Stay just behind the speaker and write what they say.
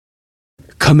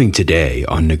Coming today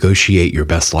on Negotiate Your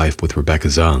Best Life with Rebecca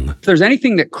Zung. If there's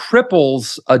anything that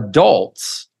cripples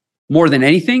adults more than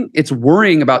anything, it's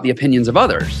worrying about the opinions of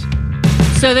others.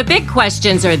 So the big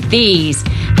questions are these.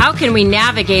 How can we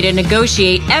navigate and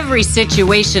negotiate every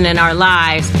situation in our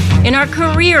lives, in our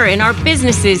career, in our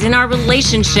businesses, in our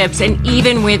relationships, and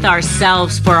even with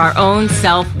ourselves for our own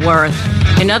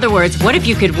self-worth? In other words, what if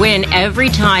you could win every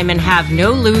time and have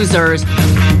no losers?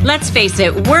 Let's face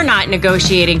it, we're not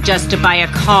negotiating just to buy a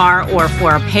car or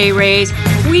for a pay raise.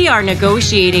 We are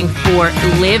negotiating for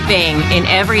living in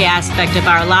every aspect of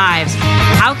our lives.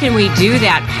 How can we do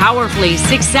that powerfully,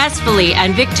 successfully,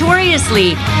 and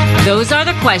victoriously? Those are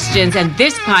the questions, and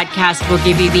this podcast will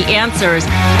give you the answers.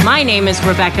 My name is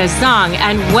Rebecca Zung,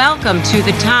 and welcome to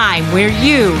the time where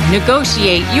you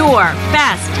negotiate your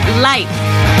best life.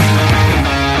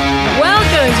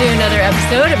 Welcome to another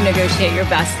episode of Negotiate Your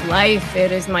Best Life.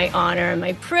 It is my honor and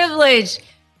my privilege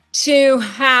to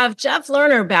have Jeff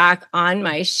Lerner back on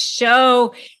my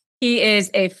show. He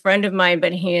is a friend of mine,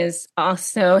 but he is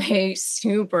also a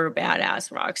super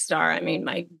badass rock star. I mean,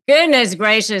 my goodness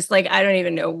gracious, like I don't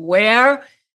even know where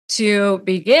to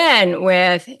begin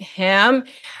with him.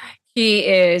 He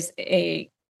is a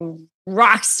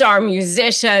rock star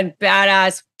musician,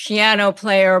 badass piano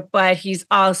player, but he's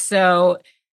also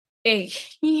a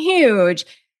huge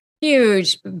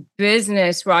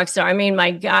business rock star. I mean, my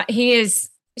God, he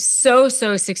is so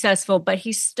successful, but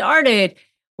he started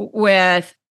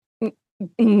with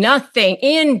nothing,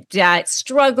 in debt,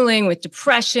 struggling with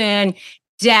depression,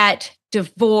 debt,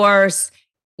 divorce,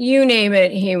 you name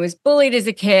it. He was bullied as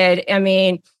a kid. I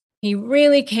mean, he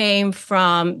really came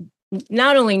from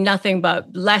not only nothing,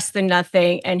 but less than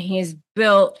nothing. And he's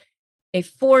built a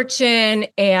fortune,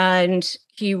 and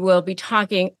he will be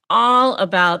talking all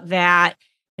about that.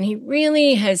 And he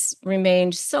really has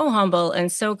remained so humble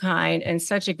and so kind and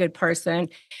such a good person.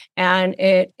 And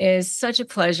it is such a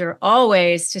pleasure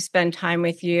always to spend time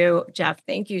with you. Jeff,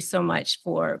 thank you so much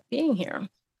for being here.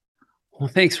 Well,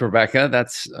 thanks, Rebecca.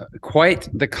 That's quite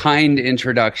the kind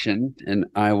introduction. And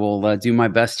I will do my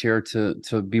best here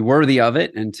to be worthy of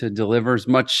it and to deliver as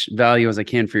much value as I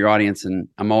can for your audience. And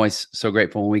I'm always so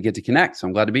grateful when we get to connect. So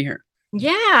I'm glad to be here.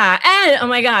 Yeah. And oh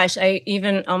my gosh, I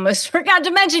even almost forgot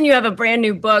to mention you have a brand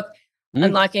new book,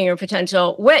 Unlocking Your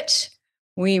Potential, which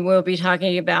we will be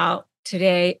talking about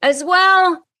today as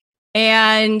well.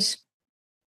 And,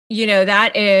 you know,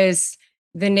 that is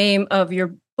the name of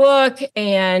your book,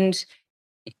 and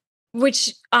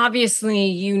which obviously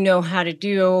you know how to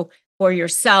do for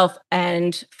yourself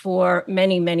and for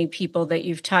many people that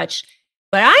you've touched.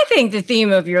 But I think the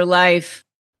theme of your life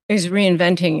is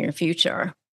reinventing your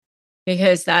future,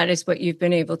 because that is what you've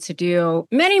been able to do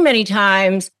many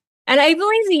times. And I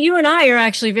believe that you and I are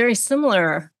actually very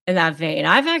similar in that vein.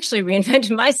 I've actually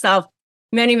reinvented myself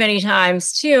many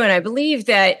times too. And I believe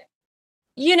that,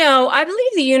 you know, I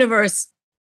believe the universe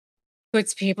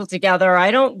puts people together.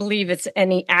 I don't believe it's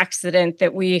any accident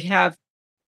that we have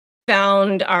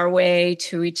found our way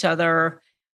to each other,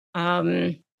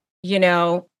 you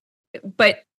know,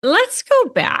 but let's go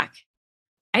back.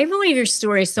 I believe your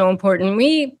story is so important.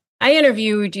 I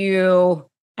interviewed you,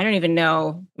 I don't even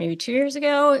know, maybe 2 years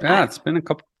ago. Yeah, it's been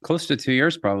close to 2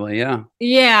 years probably. Yeah.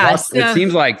 Yeah. It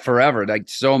seems like forever. Like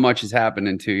so much has happened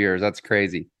in 2 years. That's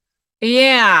crazy.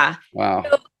 Yeah. Wow.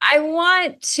 So I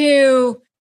want to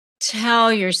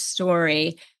tell your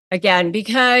story again,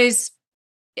 because,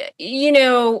 you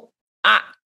know,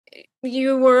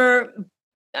 you were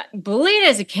bullied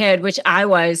as a kid, which I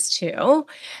was too.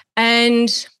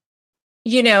 And,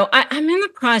 you know, I'm in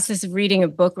the process of reading a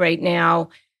book right now.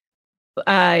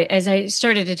 As I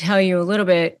started to tell you a little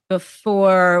bit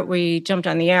before we jumped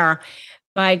on the air,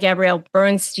 by Gabrielle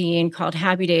Bernstein, called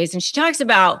Happy Days. And she talks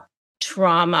about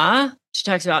trauma. She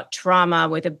talks about trauma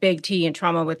with a big T and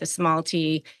trauma with a small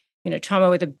t. You know, trauma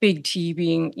with a big T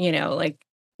being, you know, like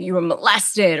you were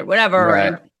molested or whatever, right.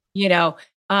 And, you know,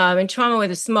 and trauma with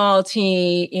a small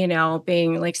t, you know,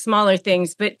 being like smaller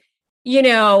things. But, you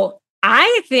know,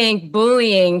 I think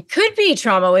bullying could be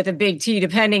trauma with a big T,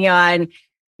 depending on,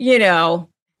 you know,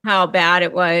 how bad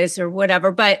it was or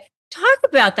whatever. But talk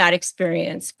about that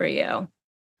experience for you.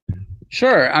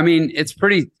 Sure. I mean, it's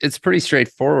pretty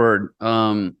straightforward.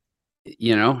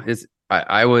 You know,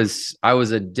 I was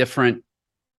a different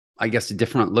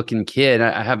looking kid.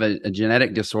 I have a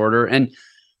genetic disorder. And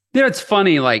you know, it's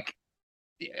funny, like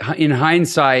in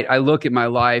hindsight, I look at my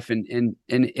life and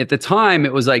at the time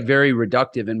it was like very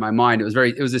reductive in my mind. It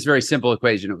was this very simple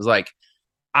equation. It was like,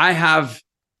 I have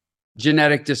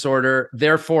genetic disorder,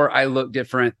 therefore I look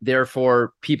different,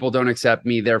 therefore people don't accept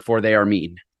me, therefore they are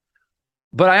mean.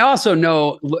 But I also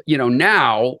know,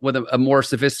 now with a more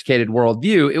sophisticated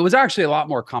worldview, it was actually a lot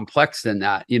more complex than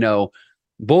that.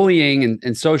 Bullying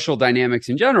and social dynamics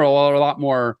in general are a lot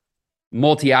more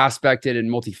multi-aspected and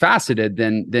multifaceted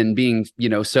than being,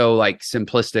 so like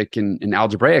simplistic and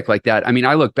algebraic like that. I mean,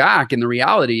 I look back and the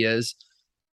reality is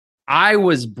I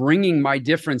was bringing my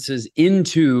differences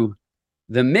into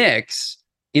the mix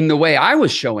in the way I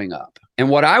was showing up and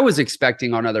what I was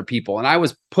expecting on other people. And I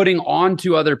was putting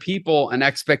onto other people an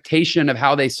expectation of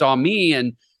how they saw me.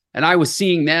 And I was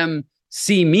seeing them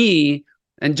see me.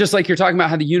 And just like you're talking about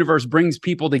how the universe brings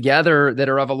people together that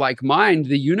are of a like mind,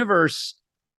 the universe,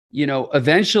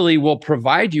 eventually will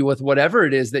provide you with whatever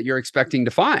it is that you're expecting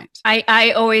to find.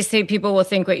 I always say people will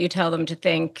think what you tell them to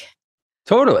think.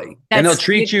 Totally. And they'll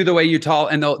treat you the way you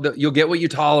and you'll get what you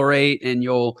tolerate, and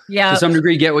you'll to some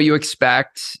degree get what you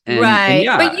expect. Right.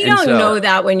 But you don't know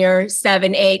that when you're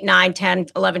 7, 8, 9, 10,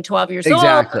 11, 12 years old.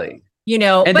 Exactly.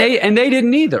 And they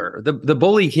didn't either. The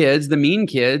bully kids, the mean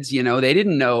kids, they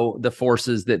didn't know the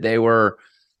forces that they were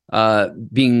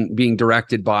being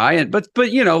directed by. And but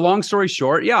long story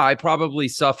short, I probably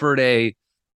suffered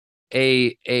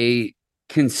a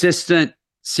consistent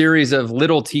series of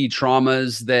little T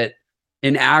traumas that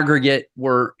in aggregate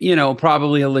were,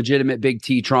 probably a legitimate big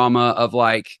T trauma of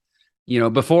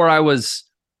before I was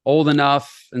old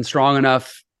enough and strong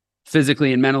enough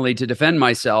physically and mentally to defend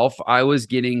myself, I was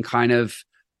getting kind of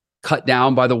cut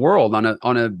down by the world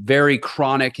on a very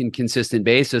chronic and consistent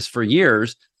basis for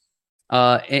years.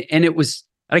 And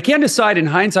I can't decide in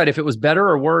hindsight if it was better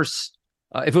or worse.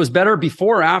 If it was better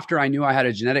before or after I knew I had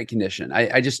a genetic condition.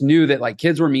 I just knew that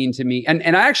kids were mean to me.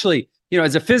 And I actually,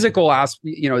 as a physical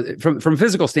from a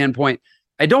physical standpoint,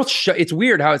 I don't show, it's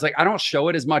weird how it's I don't show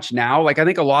it as much now. I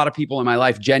think a lot of people in my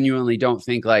life genuinely don't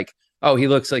think oh, he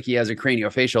looks like he has a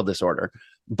craniofacial disorder.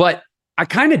 But I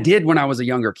kind of did when I was a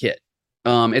younger kid.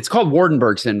 It's called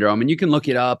Waardenburg syndrome, and you can look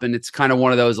it up, and it's kind of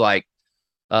one of those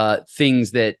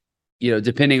things that,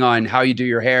 depending on how you do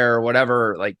your hair or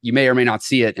whatever, you may or may not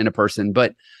see it in a person.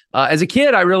 But as a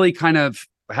kid, I really kind of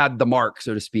had the mark,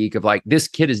 so to speak, of this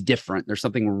kid is different. There's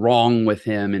something wrong with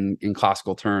him in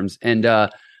classical terms. And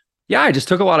I just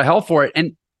took a lot of hell for it.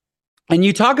 And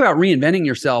you talk about reinventing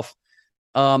yourself.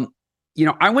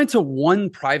 I went to one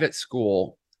private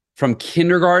school from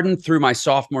kindergarten through my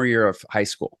sophomore year of high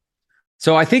school.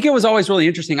 So I think it was always really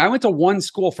interesting. I went to one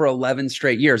school for 11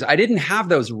 straight years. I didn't have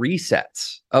those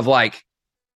resets of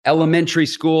elementary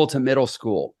school to middle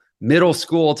school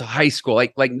to high school.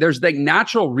 There's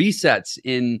natural resets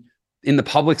in the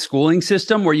public schooling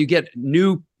system where you get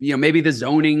new, maybe the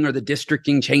zoning or the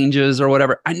districting changes or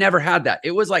whatever. I never had that.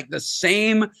 It was the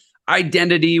same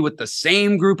identity with the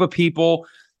same group of people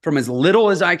from as little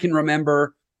as I can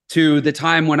remember to the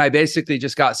time when I basically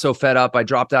just got so fed up, I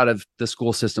dropped out of the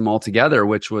school system altogether,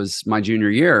 which was my junior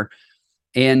year.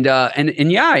 And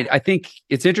I think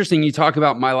it's interesting. You talk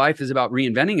about my life is about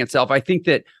reinventing itself. I think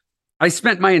that I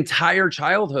spent my entire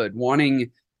childhood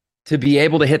wanting to be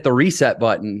able to hit the reset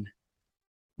button,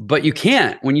 but you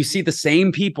can't when you see the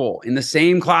same people in the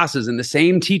same classes and the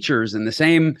same teachers and the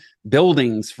same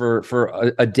buildings for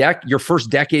your first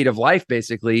decade of life,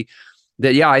 basically.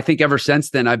 That, I think ever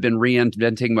since then, I've been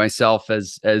reinventing myself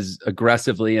as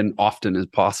aggressively and often as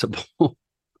possible.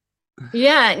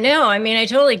 Yeah, no, I mean, I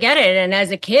totally get it. And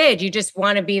as a kid, you just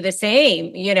want to be the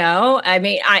same, I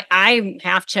mean, I'm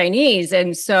half Chinese.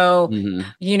 And so,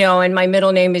 and my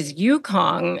middle name is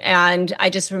Yukong. And I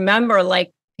just remember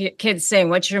kids saying,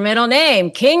 what's your middle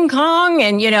name? King Kong.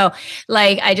 And,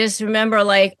 I just remember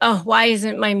oh, why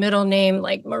isn't my middle name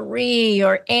Marie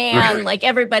or Anne, like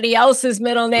everybody else's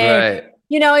middle name? Right.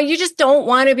 You just don't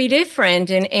want to be different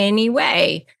in any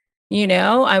way.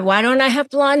 Why don't I have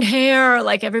blonde hair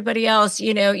like everybody else?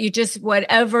 You just,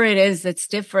 whatever it is that's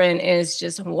different is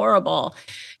just horrible,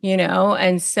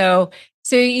 And so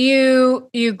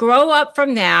you grow up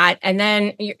from that, and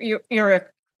then you're a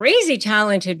crazy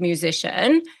talented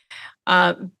musician.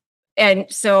 And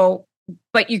so,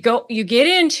 but you get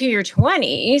into your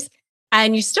 20s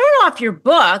and you start off your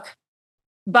book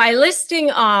by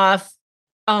listing off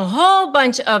a whole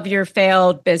bunch of your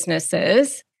failed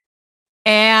businesses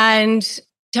and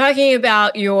talking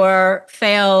about your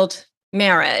failed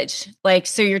marriage.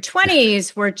 So your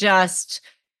 20s were just,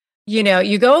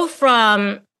 you go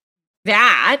from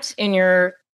that in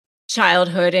your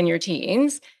childhood and your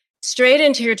teens straight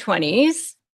into your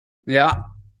 20s. Yeah.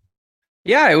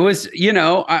 Yeah, it was,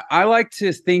 I like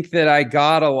to think that I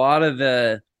got a lot of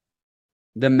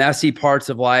the messy parts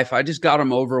of life. I just got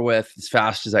them over with as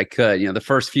fast as I could. The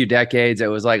first few decades, it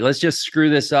was let's just screw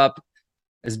this up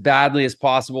as badly as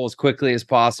possible, as quickly as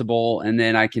possible. And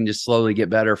then I can just slowly get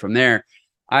better from there.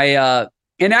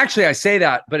 And actually I say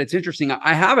that, but it's interesting.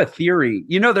 I have a theory.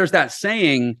 There's that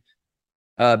saying,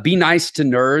 be nice to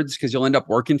nerds because you'll end up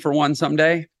working for one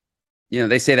someday.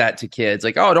 They say that to kids,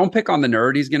 like, oh, don't pick on the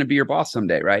nerd. He's going to be your boss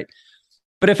someday, right?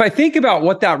 But if I think about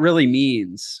what that really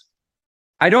means,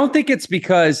 I don't think it's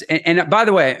because, and by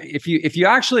the way, if you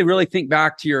actually really think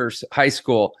back to your high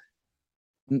school,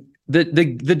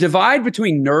 the divide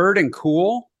between nerd and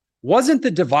cool wasn't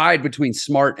the divide between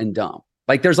smart and dumb.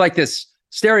 Like there's like this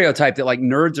stereotype that like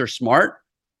nerds are smart.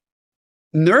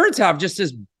 Nerds have just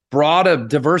as broad a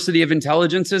diversity of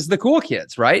intelligence as the cool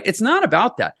kids, right? It's not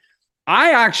about that.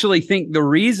 I actually think the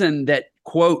reason that,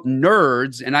 quote,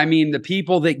 nerds, and I mean the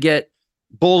people that get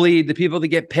bullied, the people that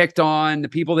get picked on, the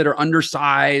people that are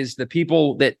undersized, the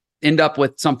people that end up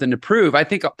with something to prove, I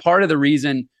think a part of the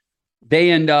reason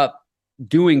they end up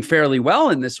doing fairly well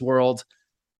in this world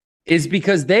is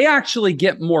because they actually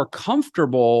get more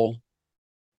comfortable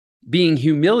being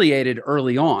humiliated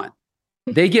early on.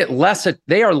 They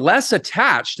are less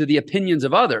attached to the opinions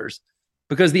of others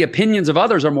because the opinions of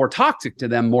others are more toxic to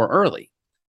them more early.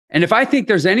 And if I think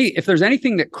if there's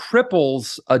anything that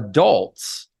cripples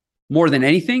adults more than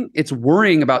anything, it's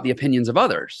worrying about the opinions of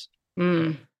others.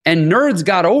 And nerds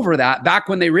got over that back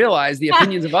when they realized the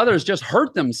opinions of others just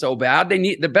hurt them so bad.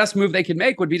 The best move they could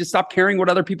make would be to stop caring what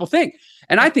other people think.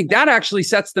 And I think that actually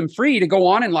sets them free to go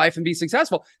on in life and be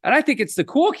successful. And I think it's the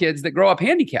cool kids that grow up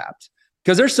handicapped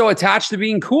because they're so attached to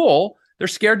being cool, they're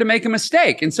scared to make a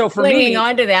mistake. And so for me, clinging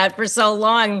on to that for so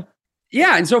long.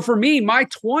 Yeah. And so for me, my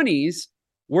 20s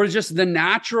were just the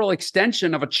natural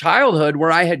extension of a childhood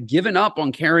where I had given up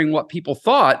on caring what people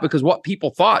thought because what people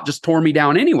thought just tore me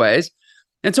down anyways.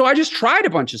 And so I just tried a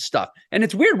bunch of stuff. And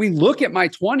it's weird. We look at my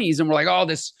 20s and we're like, oh,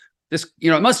 this,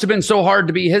 it must have been so hard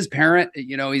to be his parent.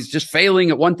 He's just failing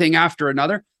at one thing after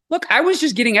another. Look, I was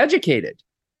just getting educated.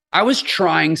 I was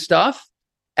trying stuff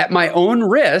at my own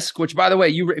risk, which, by the way,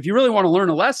 if you really want to learn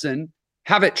a lesson,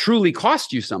 have it truly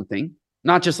cost you something,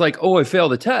 not just like, oh, I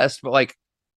failed a test, but like,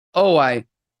 oh, I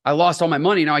lost all my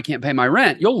money. Now I can't pay my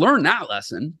rent. You'll learn that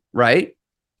lesson, right?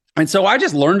 And so I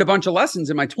just learned a bunch of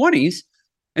lessons in my 20s.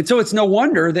 And so it's no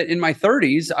wonder that in my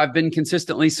 30s, I've been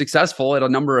consistently successful at a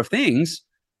number of things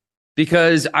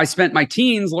because I spent my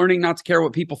teens learning not to care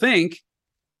what people think.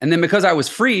 And then because I was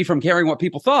free from caring what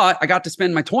people thought, I got to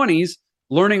spend my 20s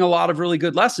learning a lot of really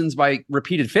good lessons by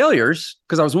repeated failures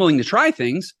because I was willing to try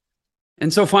things.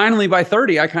 And so finally by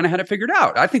 30, I kind of had it figured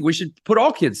out. I think we should put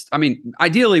all kids,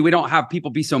 ideally we don't have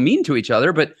people be so mean to each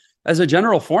other, but as a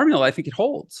general formula, I think it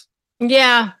holds.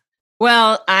 Yeah.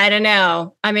 Well, I don't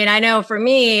know. I know for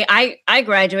me, I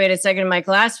graduated second in my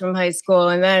class from high school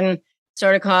and then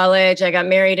started college. I got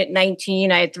married at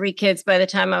 19. I had 3 kids by the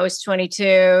time I was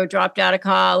 22, dropped out of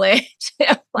college.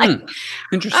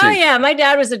 Interesting. Oh yeah. My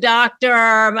dad was a doctor.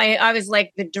 I was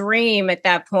like the dream at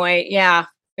that point. Yeah.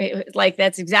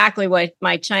 That's exactly what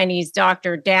my Chinese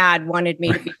doctor dad wanted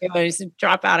me to be doing, is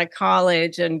drop out of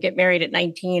college and get married at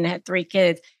 19, had 3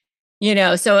 kids,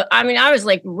 so, I was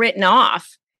like written off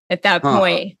at that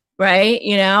point. Right.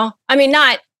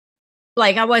 Not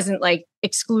like I wasn't like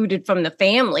excluded from the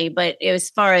family, but as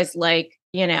far as like,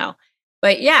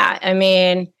 but yeah,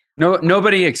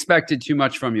 nobody expected too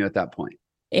much from you at that point.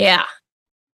 Yeah.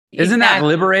 Isn't that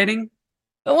liberating?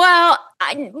 Well,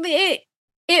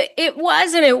 it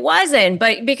wasn't,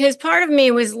 but because part of me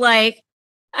was like,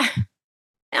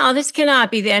 no, this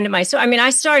cannot be the end of my story. I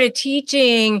started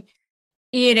teaching,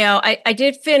 I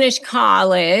did finish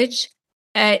college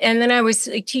and then I was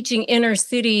teaching inner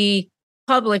city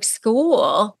public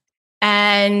school.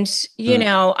 And,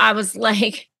 I was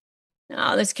like,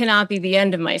 no, this cannot be the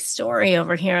end of my story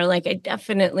over here. Like, I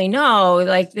definitely know,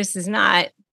 like, this is not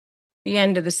the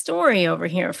end of the story over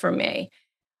here for me.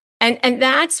 And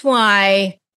that's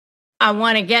why I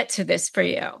want to get to this for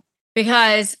you,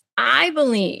 because I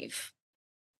believe,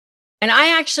 and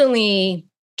I actually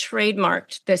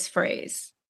trademarked this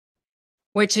phrase,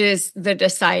 which is the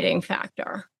deciding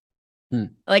factor.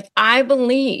 Like, I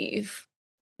believe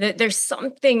that there's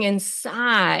something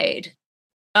inside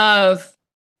of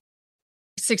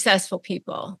successful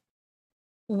people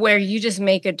where you just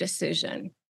make a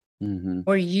decision,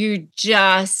 where you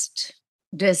just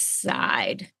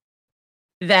decide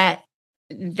that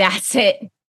that's it.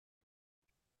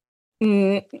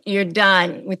 You're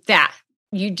done with that.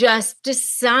 You just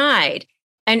decide.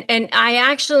 And I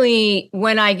actually,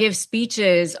 when I give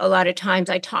speeches, a lot of times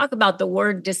I talk about the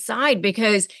word decide,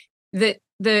 because the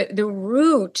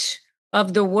root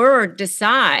of the word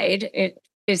decide, it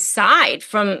is side,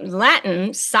 from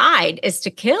Latin. Side is to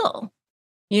kill,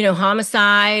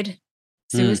 homicide,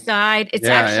 suicide. It's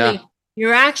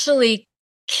you're actually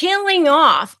killing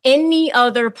off any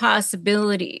other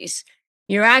possibilities.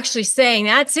 You're actually saying,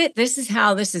 that's it. This is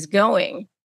how this is going.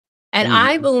 And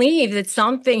I believe that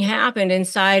something happened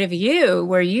inside of you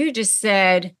where you just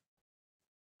said,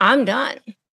 I'm done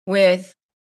with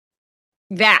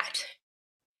that.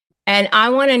 And I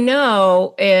want to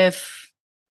know if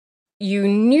you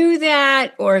knew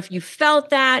that, or if you felt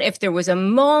that, if there was a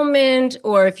moment,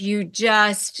 or if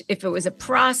it was a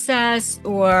process,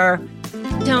 or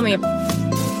tell me.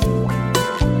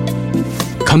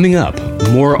 Coming up,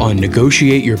 more on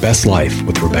Negotiate Your Best Life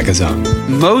with Rebecca Zung.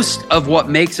 Most of what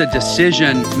makes a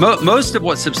decision, most of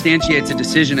what substantiates a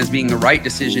decision as being the right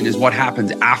decision is what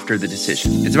happens after the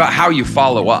decision. It's about how you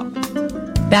follow up.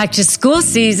 Back to school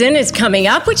season is coming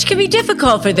up, which can be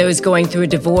difficult for those going through a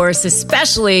divorce,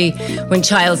 especially when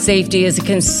child safety is a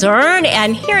concern.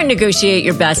 And here at Negotiate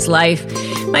Your Best Life,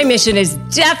 my mission is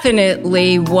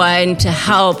definitely one to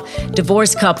help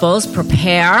divorced couples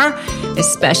prepare,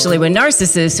 especially when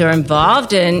narcissists are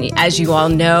involved. And as you all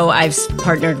know, I've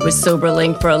partnered with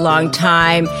SoberLink for a long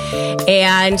time.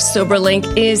 And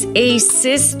SoberLink is a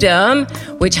system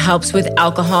which helps with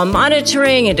alcohol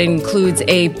monitoring. It includes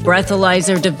a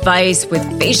breathalyzer device with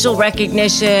facial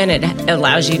recognition. It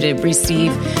allows you to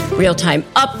receive real-time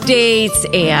updates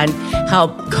and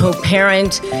help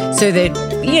co-parent so that,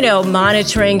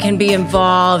 monitoring can be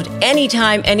involved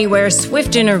anytime, anywhere,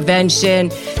 swift intervention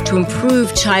to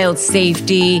improve child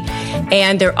safety.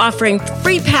 And they're offering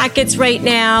free packets right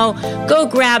now. Go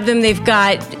grab them. They've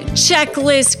got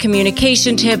checklists,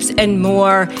 communication tips, and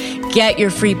more. Get your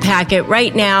free packet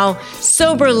right now.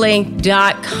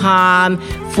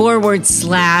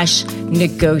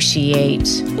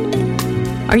 Soberlink.com/negotiate.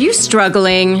 Are you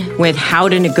struggling with how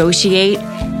to negotiate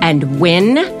and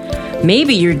win?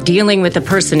 Maybe you're dealing with a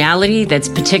personality that's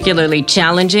particularly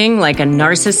challenging, like a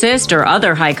narcissist or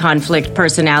other high conflict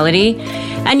personality,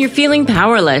 and you're feeling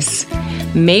powerless.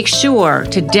 Make sure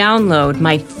to download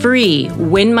my free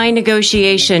Win My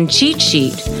Negotiation cheat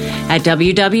sheet at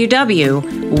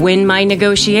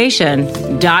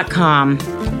www.winmynegotiation.com.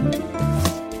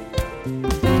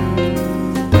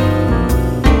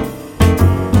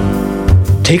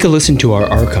 Take a listen to our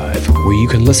archive, where you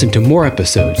can listen to more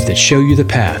episodes that show you the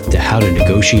path to how to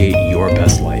negotiate your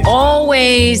best life.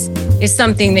 Always is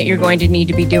something that you're going to need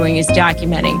to be doing is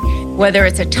documenting, whether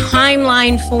it's a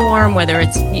timeline form, whether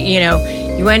it's,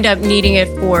 you end up needing it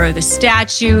for the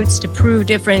statutes to prove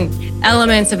different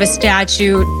elements of a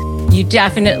statute. You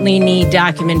definitely need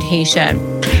documentation.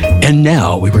 And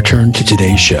now we return to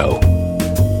today's show.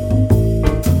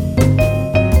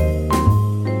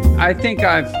 I think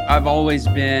I've always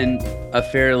been a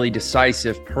fairly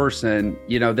decisive person.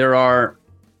 There are.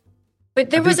 But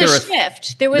there was a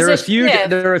shift.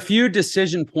 There are a few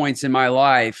decision points in my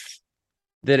life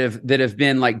that have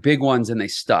been like big ones, and they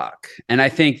stuck. And I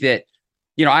think that,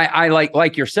 I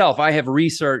like yourself, I have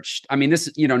researched. I mean, this,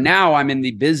 now I'm in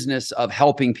the business of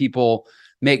helping people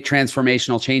make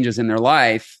transformational changes in their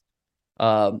life,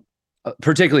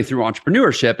 particularly through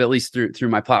entrepreneurship, at least through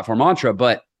my platform Mantra.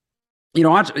 But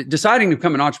deciding to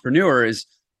become an entrepreneur is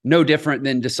no different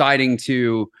than deciding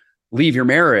to leave your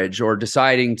marriage or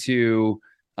deciding to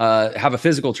have a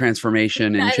physical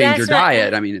transformation and change your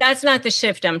diet. I mean, that's not the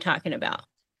shift I'm talking about.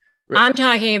 I'm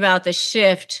talking about the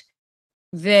shift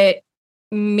that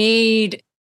I'm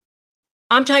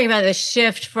talking about the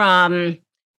shift from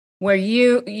where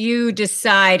you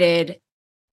decided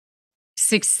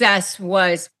success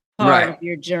was part of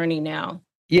your journey now.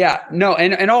 Yeah, no.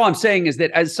 And all I'm saying is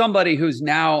that as somebody who's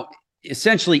now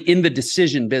essentially in the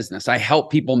decision business, I help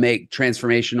people make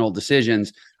transformational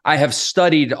decisions. I have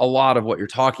studied a lot of what you're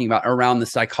talking about around the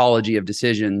psychology of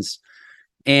decisions.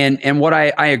 And what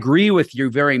I agree with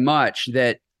you very much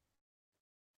that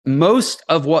most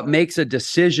of what makes a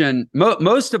decision,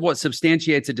 most of what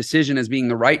substantiates a decision as being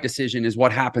the right decision is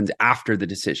what happens after the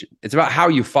decision. It's about how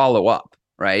you follow up,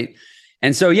 right?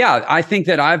 And so, yeah, I think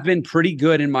that I've been pretty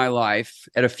good in my life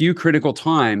at a few critical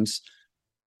times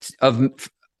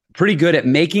pretty good at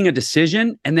making a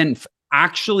decision and then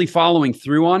actually following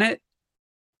through on it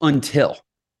until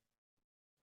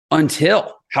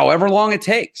however long it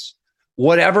takes,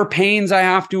 whatever pains I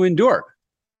have to endure.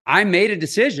 I made a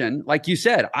decision, like you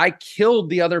said, I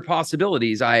killed the other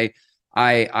possibilities. I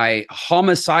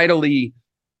homicidally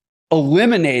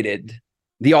eliminated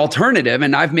the alternative,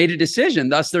 and I've made a decision.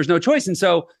 Thus, there's no choice. And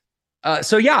so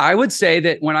yeah, I would say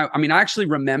that when I actually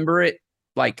remember it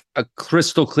like a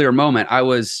crystal clear moment. I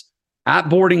was at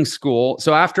boarding school.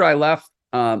 So after I left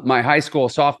my high school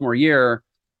sophomore year,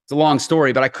 it's a long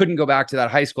story, but I couldn't go back to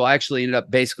that high school. I actually ended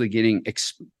up basically getting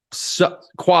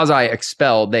quasi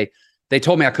expelled. They they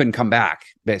told me I couldn't come back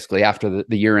basically after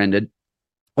the year ended.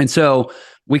 And so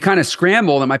we kind of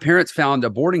scrambled, and my parents found a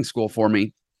boarding school for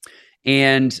me.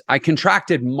 And I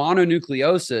contracted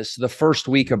mononucleosis the first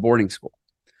week of boarding school.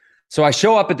 So I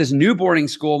show up at this new boarding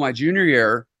school my junior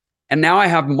year, and now I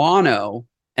have mono,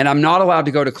 and I'm not allowed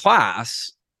to go to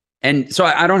class. And so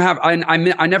I don't have,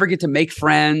 I never get to make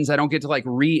friends. I don't get to like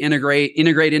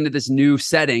integrate into this new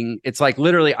setting. It's like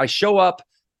literally I show up,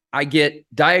 I get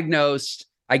diagnosed,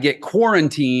 I get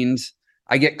quarantined,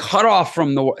 I get cut off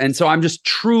from and so I'm just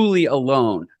truly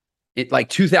alone. It like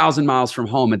 2,000 miles from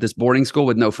home at this boarding school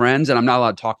with no friends, and I'm not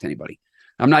allowed to talk to anybody.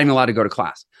 I'm not even allowed to go to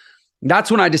class.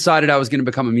 That's when I decided I was going to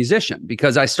become a musician,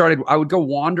 because I would go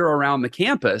wander around the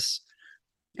campus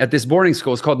at this boarding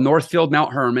school. It's called Northfield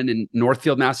Mount Herman in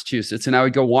Northfield, Massachusetts. And I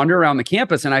would go wander around the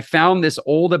campus, and I found this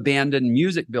old abandoned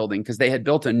music building because they had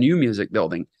built a new music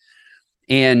building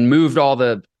and moved all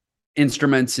the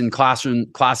instruments and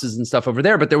classes and stuff over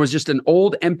there. But there was just an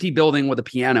old empty building with a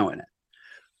piano in it.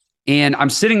 And I'm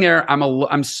sitting there. I'm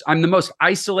the most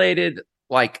isolated,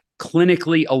 like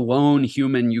clinically alone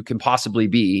human you can possibly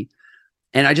be.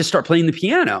 And I just start playing the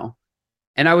piano,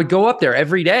 and I would go up there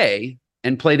every day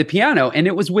and play the piano. And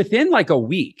it was within like a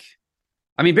week.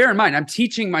 I mean, bear in mind, I'm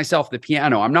teaching myself the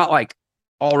piano. I'm not like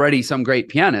already some great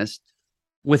pianist.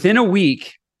 Within a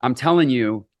week, I'm telling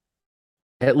you,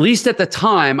 at least at the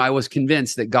time, I was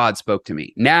convinced that God spoke to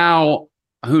me. Now,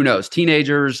 who knows?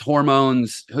 Teenagers,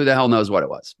 hormones, who the hell knows what it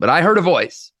was? But I heard a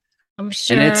voice. I'm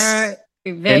sure. And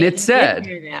it said,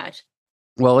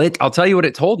 well, I'll tell you what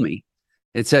it told me.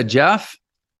 It said, Jeff,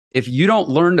 if you don't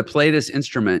learn to play this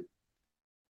instrument,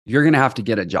 you're going to have to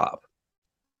get a job.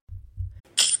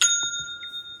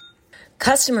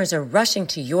 Customers are rushing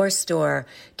to your store.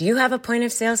 Do you have a point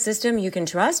of sale system you can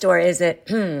trust, or is it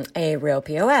a real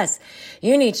POS?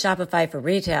 You need Shopify for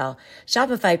retail.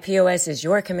 Shopify POS is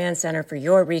your command center for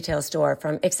your retail store,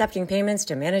 from accepting payments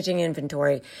to managing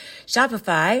inventory.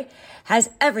 Shopify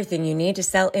has everything you need to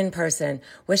sell in person.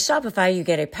 With Shopify, you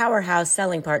get a powerhouse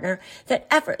selling partner that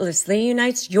effortlessly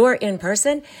unites your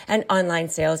in-person and online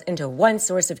sales into one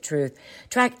source of truth.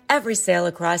 Track every sale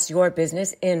across your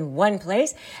business in one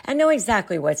place and know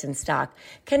exactly what's in stock.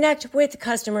 Connect with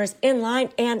customers in-line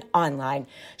and online.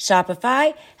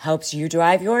 Shopify helps you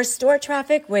drive your store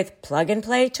traffic with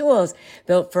plug-and-play tools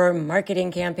built for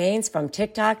marketing campaigns from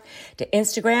TikTok to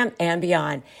Instagram and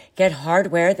beyond. Get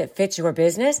hardware that fits your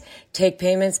business. Take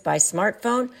payments by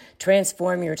smartphone.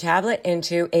 Transform your tablet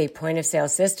into a point-of-sale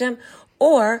system,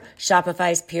 or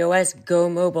Shopify's POS Go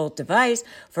mobile device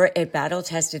for a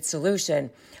battle-tested solution.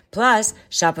 Plus,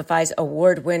 Shopify's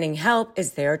award-winning help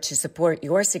is there to support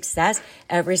your success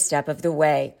every step of the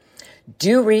way.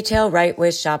 Do retail right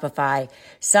with Shopify.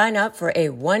 Sign up for a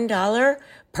 $1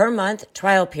 per month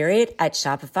trial period at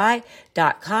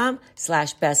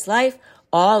shopify.com/bestlife,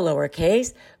 all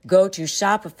lowercase. Go to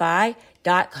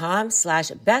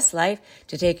shopify.com/bestlife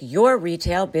to take your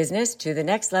retail business to the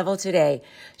next level today.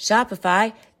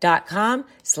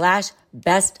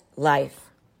 Shopify.com/bestlife.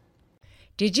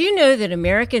 Did you know that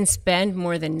Americans spend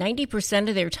more than 90%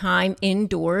 of their time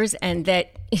indoors, and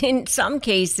that in some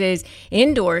cases,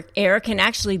 indoor air can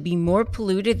actually be more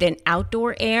polluted than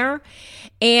outdoor air?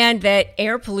 And that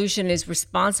air pollution is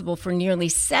responsible for nearly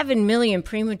 7 million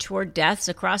premature deaths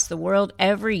across the world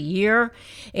every year.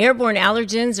 Airborne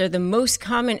allergens are the most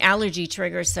common allergy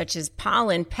triggers, such as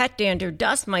pollen, pet dander,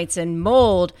 dust mites, and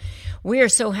mold. We are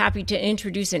so happy to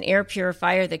introduce an air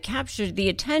purifier that captured the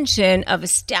attention of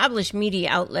established media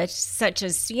outlets such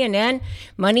as CNN,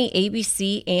 Money,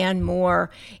 ABC, and more.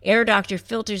 Air Doctor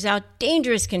filters out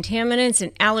dangerous contaminants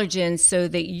and allergens so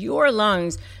that your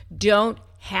lungs don't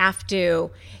have to.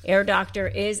 Air Doctor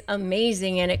is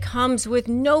amazing, and it comes with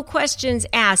no questions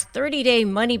asked, 30-day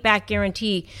money-back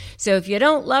guarantee. So if you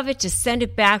don't love it, just send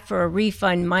it back for a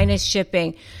refund minus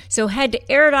shipping. So head to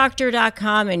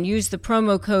airdoctor.com and use the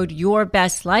promo code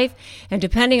YourBestLife, and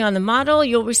depending on the model,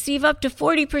 you'll receive up to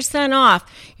 40% off.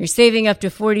 You're saving up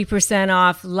to 40%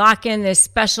 off. Lock in this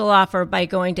special offer by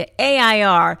going to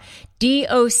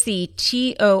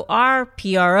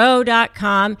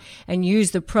AIRDOCTORPRO.com and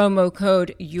use the promo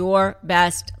code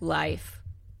YourBestLife.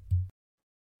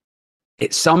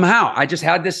 Somehow, I just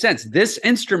had this sense. This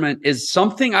instrument is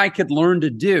something I could learn to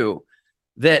do,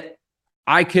 that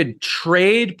I could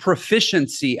trade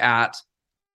proficiency at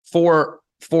for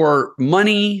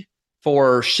money,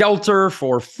 for shelter,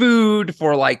 for food,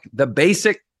 for like the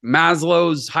basic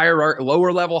Maslow's hierarchy,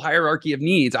 lower level hierarchy of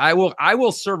needs. I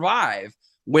will survive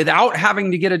without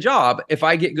having to get a job if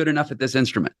I get good enough at this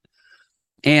instrument.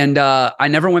 And I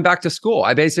never went back to school.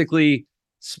 I basically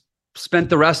spent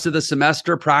the rest of the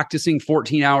semester practicing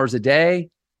 14 hours a day.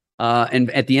 And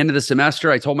at the end of the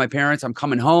semester, I told my parents, I'm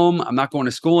coming home. I'm not going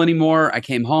to school anymore. I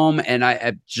came home and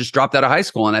I just dropped out of high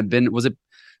school, and was a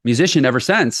musician ever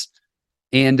since.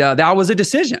 And that was a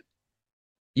decision,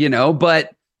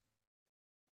 but,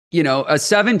 a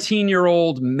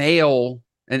 17-year-old male,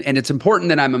 and it's important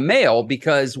that I'm a male,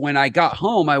 because when I got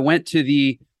home, I went to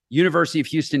the University of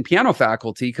Houston piano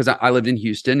faculty, because I lived in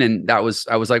Houston, and I was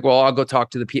like, well, I'll go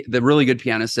talk to the really good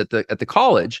pianists at the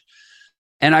college.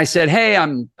 And I said, hey,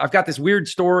 I've got this weird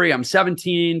story. I'm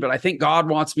 17, but I think God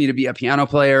wants me to be a piano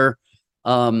player.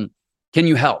 Can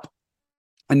you help?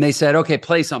 And they said, okay,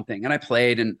 play something. And I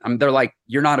played, and they're like,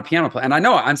 you're not a piano player. And I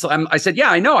know, I said, yeah,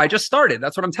 I know. I just started.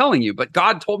 That's what I'm telling you. But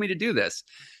God told me to do this.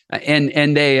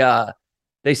 And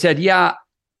they said, yeah,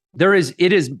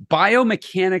 it is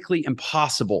biomechanically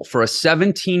impossible for a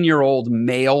 17-year-old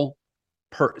male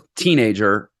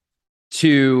teenager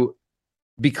to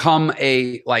become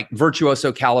a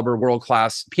virtuoso caliber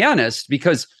world-class pianist,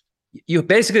 because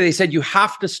they said you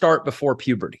have to start before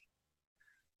puberty,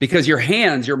 because your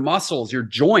hands, your muscles, your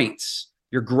joints,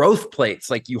 your growth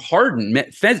plates, you harden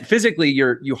physically,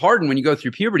 you harden when you go through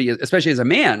puberty, especially as a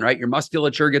man, right? Your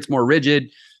musculature gets more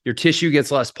rigid, your tissue gets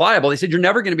less pliable. They said you're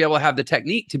never going to be able to have the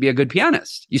technique to be a good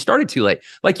pianist. You started too late.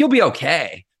 You'll be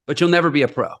okay, but you'll never be a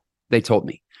pro, they told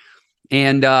me.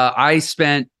 And I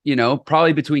spent,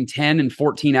 probably between 10 and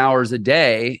 14 hours a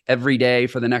day, every day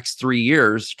for the next 3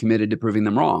 years, committed to proving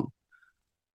them wrong.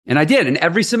 And I did. And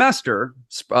every semester,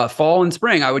 fall and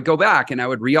spring, I would go back and I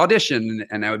would re-audition,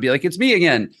 and I would be like, it's me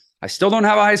again. I still don't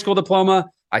have a high school diploma.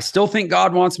 I still think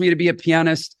God wants me to be a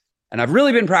pianist. And I've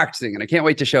really been practicing, and I can't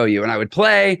wait to show you. And I would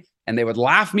play, and they would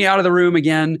laugh me out of the room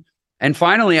again. And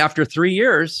finally, after 3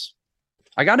 years,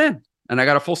 I got in, and I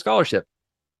got a full scholarship.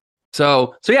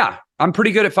 So yeah, I'm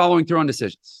pretty good at following through on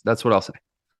decisions. That's what I'll say.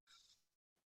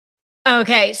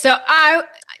 Okay, so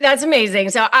that's amazing.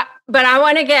 But I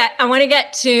want to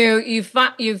get to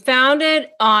you founded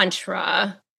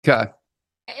Entra. Okay.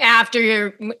 After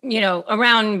you're,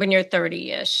 around when you're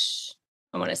 30-ish,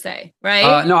 I want to say,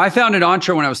 right? No, I founded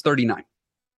Entra when I was 39.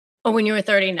 Oh, when you were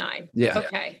 39. Yeah.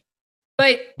 Okay.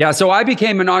 But yeah, so I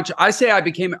became an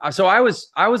Entra. So I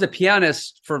was a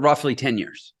pianist for roughly 10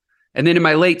 years. And then in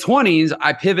my late 20s,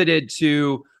 I pivoted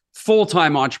to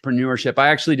full-time entrepreneurship. I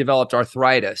actually developed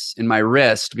arthritis in my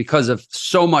wrist because of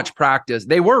so much practice.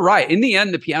 They were right. In the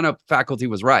end, the piano faculty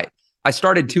was right. I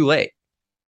started too late,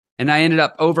 and I ended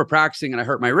up over practicing, and I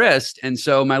hurt my wrist. And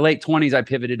so my late 20s, I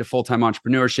pivoted to full-time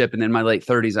entrepreneurship. And then my late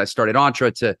 30s, I started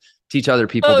Entra to teach other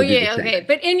people to do the same. Okay.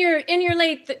 But in your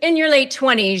late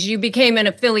 20s, you became an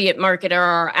affiliate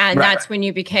marketer, and that's when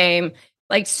you became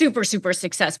super, super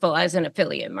successful as an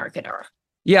affiliate marketer.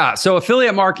 Yeah. So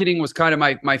affiliate marketing was kind of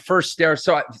my first stare.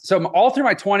 So all through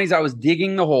my 20s, I was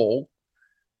digging the hole,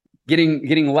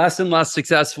 getting less and less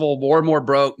successful, more and more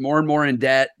broke, more and more in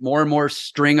debt, more and more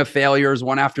string of failures,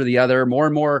 one after the other, more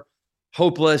and more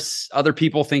hopeless, other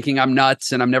people thinking I'm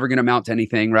nuts and I'm never going to amount to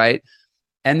anything. Right.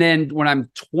 And then when I'm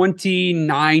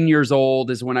 29 years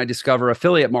old is when I discover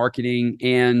affiliate marketing.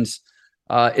 And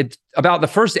it's about the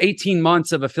first 18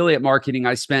 months of affiliate marketing,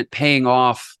 I spent paying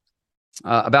off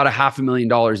about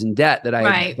 $500,000 in debt that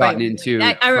I had gotten into.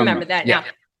 I remember that. Yeah.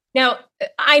 Now,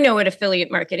 I know what affiliate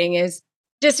marketing is.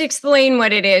 Just explain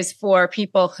what it is for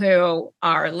people who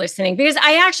are listening, because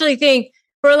I actually think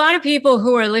for a lot of people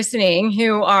who are listening,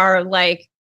 who are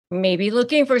maybe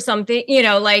looking for something,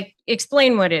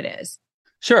 explain what it is.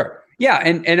 Sure. Yeah.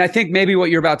 And I think maybe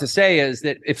what you're about to say is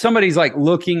that if somebody's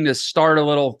looking to start a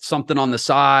little something on the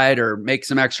side or make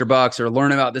some extra bucks or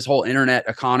learn about this whole internet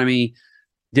economy,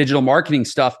 digital marketing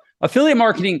stuff, affiliate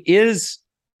marketing is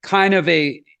kind of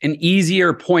an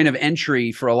easier point of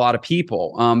entry for a lot of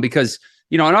people because,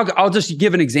 and I'll just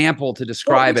give an example to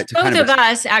describe it. Both of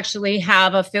us actually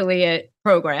have affiliate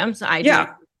programs. I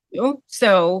do.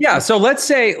 So let's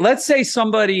say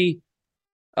somebody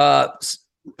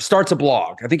starts a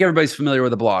blog. I think everybody's familiar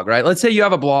with a blog, right? Let's say you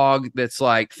have a blog that's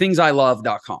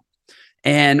thingsilove.com.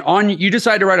 And you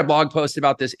decide to write a blog post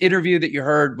about this interview that you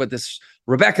heard with this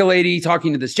Rebecca lady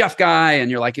talking to this Jeff guy. And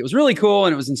you're like, it was really cool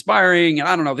and it was inspiring. And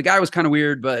I don't know, the guy was kind of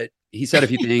weird, but he said a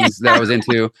few things that I was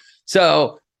into.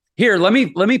 So here, let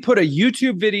me put a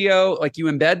YouTube video, you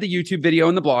embed the YouTube video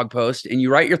in the blog post and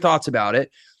you write your thoughts about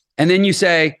it. And then you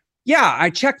say, yeah, I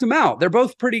checked them out. They're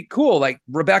both pretty cool.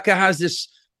 Rebecca has this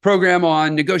program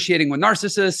on negotiating with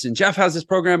narcissists and Jeff has this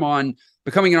program on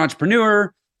becoming an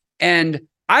entrepreneur. And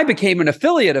I became an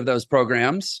affiliate of those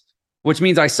programs, which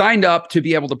means I signed up to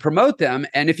be able to promote them.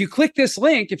 And if you click this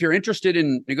link, if you're interested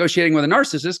in negotiating with a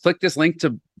narcissist, click this link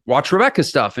to watch Rebecca's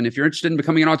stuff. And if you're interested in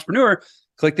becoming an entrepreneur,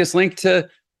 click this link to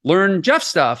learn Jeff's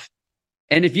stuff.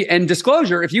 And and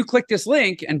disclosure, if you click this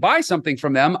link and buy something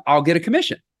from them, I'll get a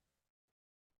commission.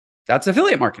 That's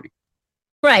affiliate marketing.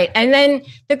 Right. And then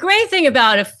the great thing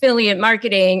about affiliate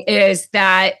marketing is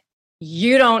that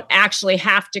you don't actually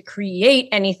have to create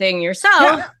anything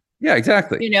yourself. Yeah,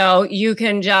 exactly. You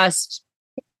can just,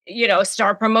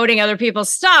 start promoting other people's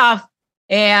stuff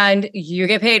and you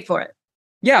get paid for it.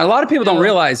 Yeah. A lot of people don't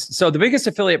realize. So the biggest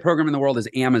affiliate program in the world is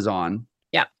Amazon.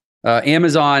 Yeah.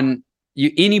 Amazon,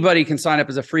 anybody can sign up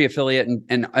as a free affiliate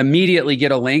and immediately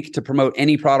get a link to promote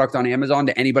any product on Amazon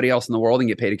to anybody else in the world and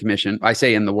get paid a commission. I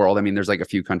say in the world, I mean, there's like a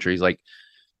few countries like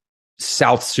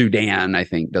South Sudan, I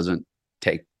think, doesn't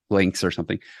take links or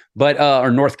something, but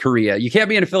or North Korea. You can't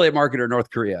be an affiliate marketer in North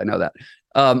Korea. I know that.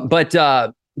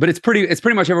 But it's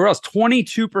pretty much everywhere else.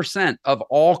 22% of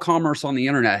all commerce on the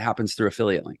internet happens through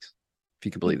affiliate links, if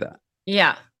you can believe that.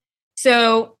 Yeah.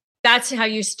 So that's how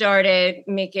you started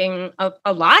making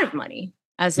a lot of money.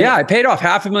 I paid off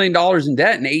 $500,000 in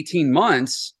debt in 18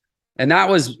 months. And that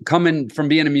was coming from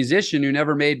being a musician who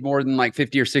never made more than like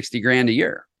 50 or 60 grand a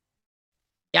year.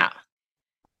 Yeah.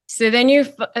 So then you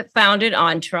founded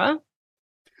Entra.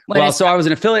 So I was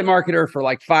an affiliate marketer for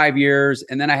like 5 years.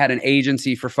 And then I had an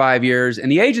agency for 5 years.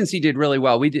 And the agency did really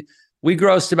well. We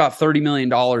grossed about $30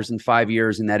 million in 5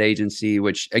 years in that agency,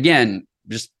 which again,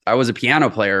 I was a piano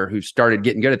player who started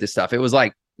getting good at this stuff. It was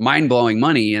like mind blowing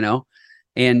money, and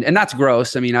that's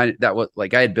gross. I mean, I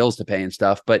had bills to pay and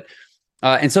stuff, but,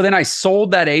 and so then I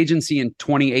sold that agency in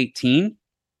 2018.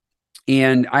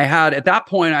 And at that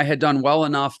point I had done well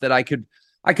enough that I could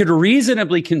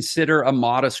reasonably consider a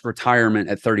modest retirement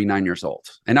at 39 years old.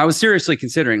 And I was seriously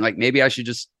considering like, maybe I should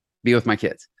just be with my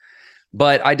kids,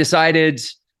 but I decided,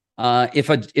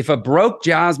 if a broke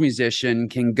jazz musician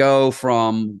can go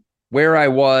from where I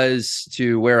was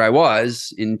to where I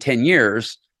was in 10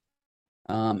 years.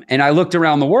 And I looked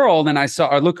around the world and I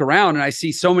look around and I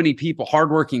see so many people,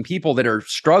 hardworking people that are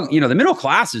struggling. The middle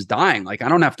class is dying. Like, I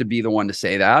don't have to be the one to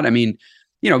say that. I mean,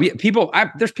 there's people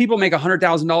make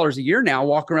 $100,000 a year now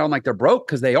walk around like they're broke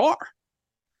because they are.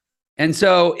 And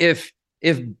so if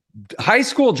high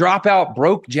school dropout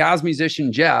broke jazz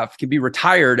musician Jeff can be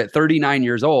retired at 39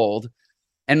 years old,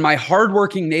 and my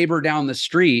hardworking neighbor down the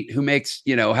street who makes,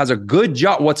 has a good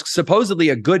job, what's supposedly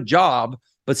a good job,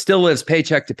 but still lives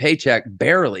paycheck to paycheck,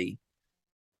 barely,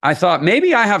 I thought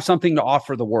maybe I have something to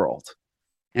offer the world.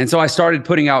 And so I started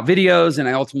putting out videos and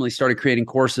I ultimately started creating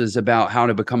courses about how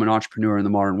to become an entrepreneur in the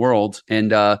modern world.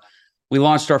 And we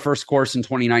launched our first course in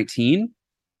 2019.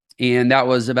 And that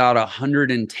was about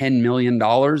 $110 million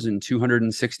and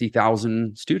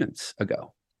 260,000 students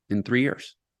ago in 3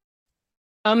 years.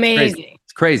 Amazing.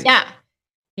 It's crazy. Yeah.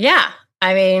 Yeah.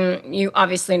 I mean, you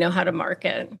obviously know how to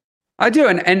market. I do.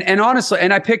 And honestly,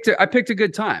 and I picked a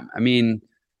good time. I mean,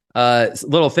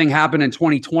 little thing happened in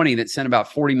 2020 that sent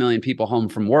about 40 million people home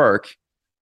from work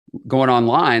going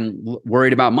online,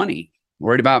 worried about money,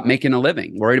 worried about making a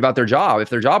living, worried about their job, if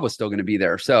their job was still going to be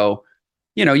there. So,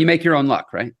 you make your own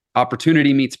luck, right?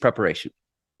 Opportunity meets preparation.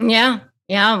 Yeah.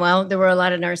 Yeah. Well, there were a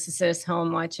lot of narcissists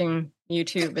home watching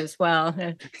YouTube as well.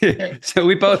 So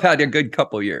we both had a good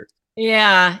couple years.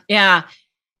 Yeah. Yeah.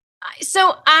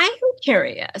 So I'm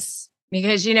curious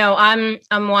because, I'm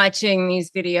watching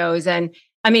these videos and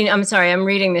I'm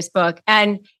reading this book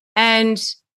and I'm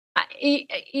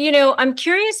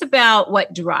curious about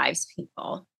what drives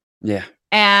people. Yeah.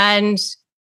 And,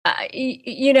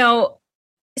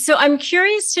 so I'm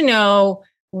curious to know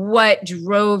what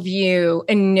drove you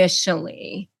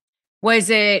initially. Was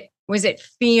it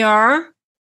fear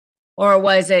or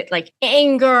was it like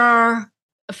anger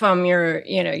from your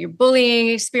bullying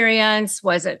experience?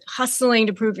 Was it hustling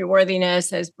to prove your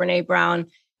worthiness, as Brene Brown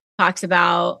talks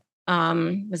about?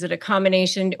 Was it a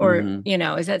combination or,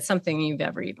 is that something you've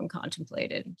ever even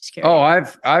contemplated? Just curious. Oh,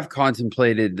 I've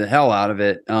contemplated the hell out of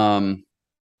it.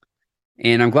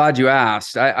 And I'm glad you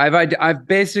asked. I've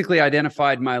basically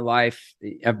identified my life.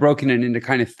 I've broken it into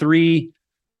kind of 3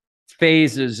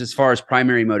 phases as far as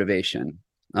primary motivation.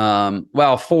 4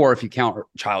 if you count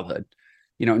childhood.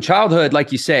 In childhood,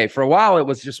 like you say, for a while, it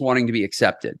was just wanting to be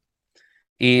accepted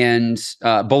and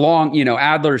belong.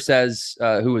 Adler says,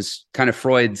 who was kind of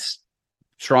Freud's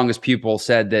strongest pupil,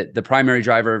 said that the primary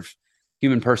driver of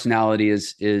human personality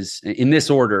is in this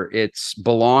order. It's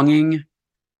belonging,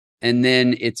 and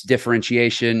then it's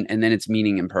differentiation, and then it's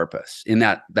meaning and purpose in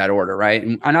that order, right?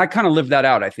 And I kind of lived that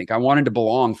out. I think I wanted to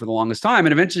belong for the longest time,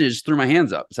 and eventually I just threw my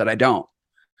hands up and said I don't.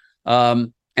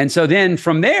 And so then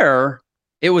from there,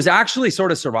 it was actually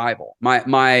sort of survival.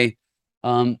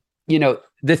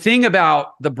 the thing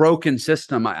about the broken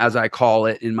system, as I call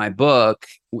it in my book,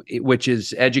 which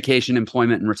is education,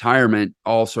 employment, and retirement,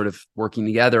 all sort of working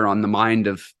together on the mind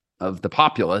of the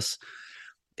populace,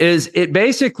 is it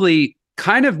basically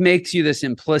kind of makes you this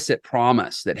implicit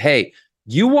promise that, hey,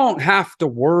 you won't have to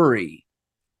worry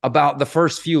about the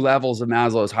first few levels of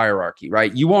Maslow's hierarchy,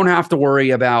 right? You won't have to worry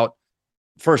about,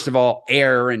 first of all,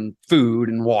 air and food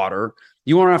and water.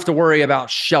 You won't have to worry about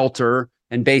shelter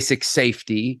and basic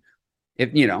safety,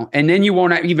 and then you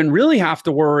won't even really have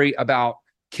to worry about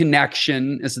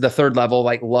connection. This is the third level,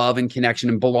 like love and connection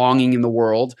and belonging in the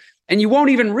world. And you won't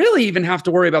even have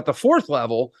to worry about the fourth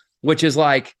level, which is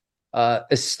like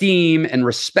esteem and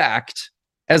respect,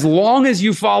 as long as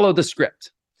you follow the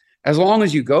script. As long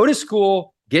as you go to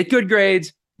school, get good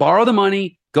grades, borrow the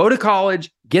money, go to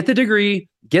college, get the degree,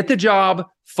 get the job,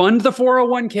 fund the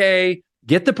 401k,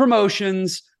 get the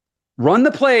promotions, run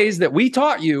the plays that we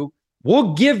taught you,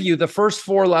 we'll give you the first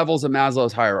 4 levels of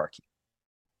Maslow's hierarchy.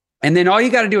 And then all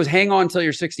you got to do is hang on until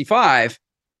you're 65,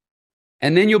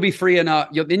 and then you'll be free enough.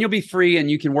 Then you'll be free, and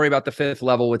you can worry about the 5th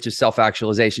level, which is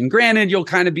self-actualization. Granted, you'll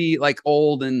kind of be like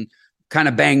old and kind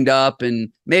of banged up and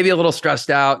maybe a little stressed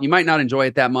out. You might not enjoy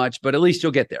it that much, but at least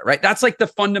you'll get there, right? That's like the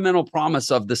fundamental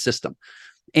promise of the system.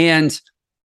 And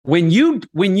when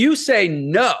you say,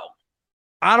 no,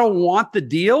 I don't want the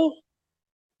deal,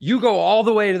 you go all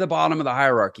the way to the bottom of the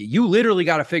hierarchy. You literally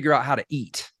got to figure out how to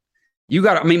eat.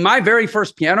 My very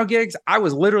first piano gigs, I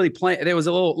was literally playing. There was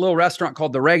a little restaurant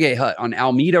called the Reggae Hut on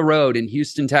Alameda Road in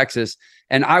Houston, Texas.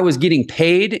 And I was getting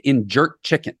paid in jerk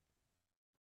chicken.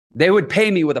 They would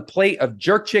pay me with a plate of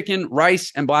jerk chicken,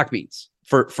 rice, and black beans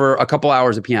for a couple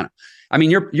hours of piano. I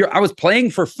mean, I was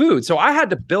playing for food. So I had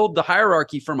to build the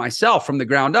hierarchy for myself from the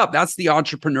ground up. That's the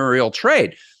entrepreneurial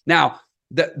trade. Now,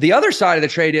 the other side of the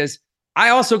trade is I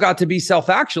also got to be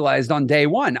self-actualized on day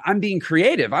one. I'm being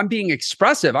creative. I'm being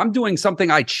expressive. I'm doing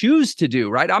something I choose to do,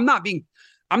 right? I'm not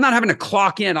having to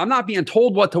clock in. I'm not being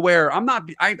told what to wear. I'm not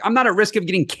at risk of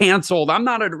getting canceled. I'm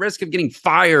not at risk of getting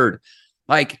fired.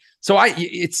 You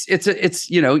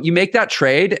make that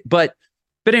trade. But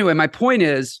anyway, my point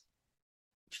is,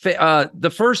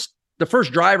 the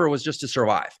first driver was just to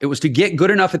survive. It was to get good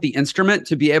enough at the instrument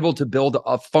to be able to build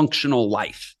a functional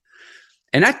life.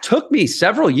 And that took me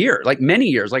several years, like many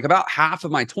years, like about half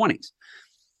of my 20s.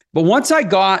 But once I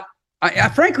got,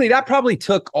 frankly, that probably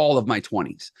took all of my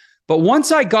 20s. But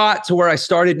once I got to where I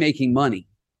started making money,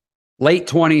 late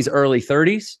 20s, early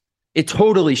 30s, it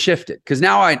totally shifted, because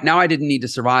now I didn't need to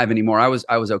survive anymore. I was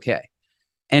okay.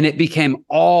 And it became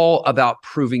all about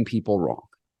proving people wrong.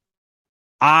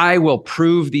 I will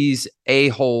prove these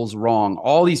a-holes wrong.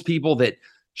 All these people that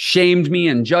shamed me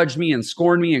and judged me and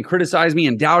scorned me and criticized me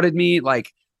and doubted me.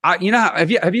 Like, have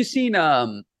you seen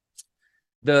the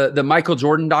Michael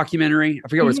Jordan documentary? I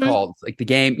forget what it's called. It's like The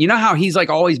Game. You know how he's like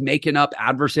always making up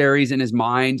adversaries in his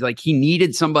mind? Like he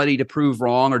needed somebody to prove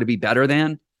wrong or to be better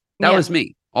than. That was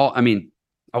me. I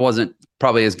wasn't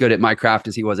probably as good at my craft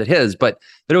as he was at his, but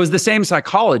it was the same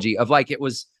psychology of like, it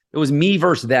was me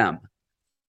versus them.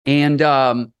 And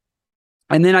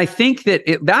then I think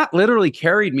that literally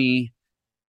carried me.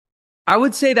 I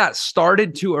would say that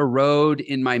started to erode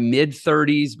in my mid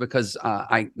 30s, because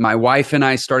my wife and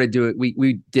I started doing,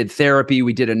 we did therapy.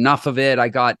 We did enough of it. I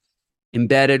got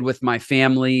embedded with my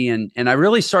family, and I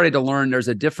really started to learn there's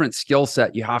a different skill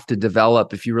set you have to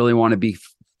develop if you really want to be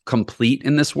complete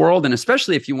in this world, and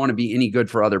especially if you want to be any good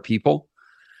for other people.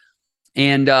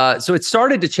 And so it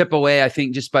started to chip away, I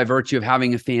think, just by virtue of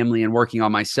having a family and working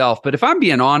on myself. But if I'm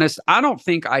being honest, I don't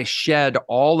think I shed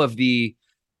all of the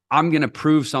I'm going to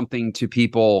prove something to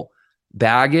people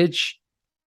baggage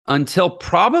until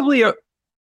probably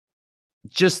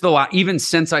even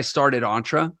since I started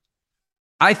Entre.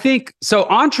 I think so.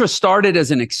 Entre started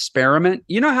as an experiment.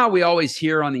 You know how we always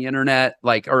hear on the internet,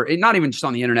 or not even just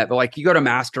on the internet, but like you go to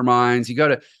masterminds,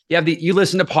 you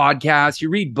listen to podcasts, you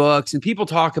read books, and people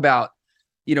talk about,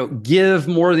 give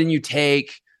more than you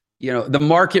take. The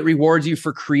market rewards you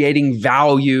for creating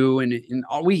value, and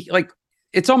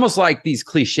it's almost like these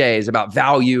cliches about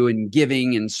value and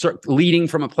giving and leading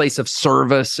from a place of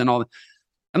service and all that.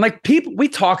 And like people, we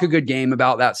talk a good game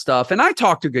about that stuff, and I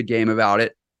talked a good game about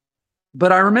it.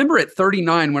 But I remember at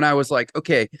 39 when I was like,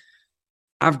 okay,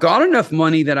 I've got enough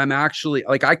money that I'm actually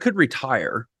like, I could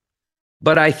retire,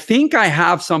 but I think I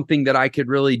have something that I could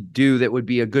really do that would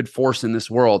be a good force in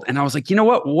this world. And I was like, you know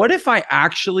what? What if I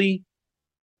actually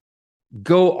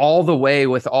go all the way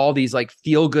with all these like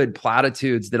feel good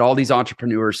platitudes that all these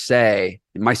entrepreneurs say,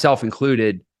 myself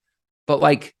included? But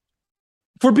like,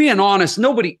 if we're being honest,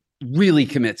 nobody really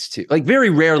commits to, like, very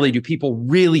rarely do people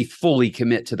really fully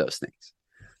commit to those things.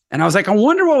 And I was like, I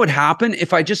wonder what would happen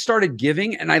if I just started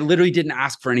giving and I literally didn't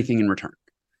ask for anything in return.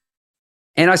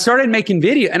 And I started making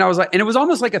video, and I was like, and it was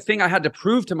almost like a thing I had to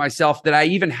prove to myself that I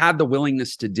even had the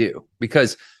willingness to do,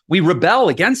 because we rebel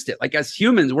against it. Like, as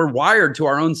humans, we're wired to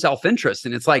our own self-interest.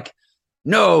 And it's like,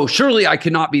 no, surely I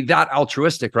cannot be that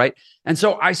altruistic, right? And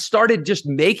so I started just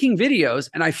making videos,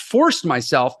 and I forced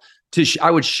myself to,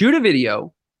 I would shoot a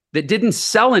video that didn't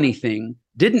sell anything,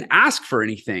 didn't ask for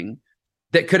anything,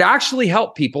 that could actually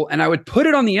help people. And I would put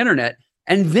it on the internet.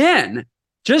 And then,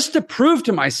 just to prove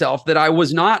to myself that I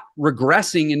was not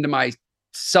regressing into my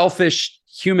selfish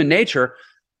human nature,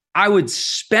 I would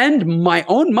spend my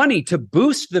own money to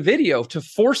boost the video, to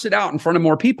force it out in front of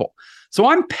more people. So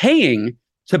I'm paying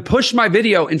to push my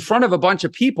video in front of a bunch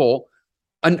of people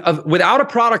without a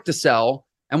product to sell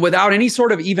and without any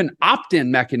sort of even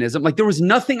opt-in mechanism. Like, there was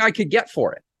nothing I could get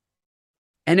for it.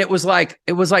 And it was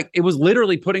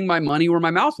literally putting my money where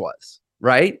my mouth was,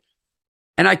 right?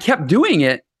 And I kept doing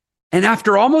it. And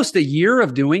after almost a year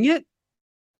of doing it,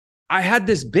 I had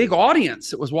this big audience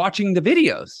that was watching the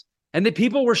videos, and that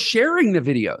people were sharing the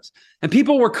videos, and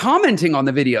people were commenting on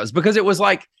the videos, because it was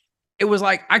like,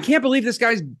 I can't believe this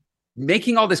guy's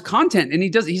making all this content and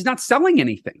he's not selling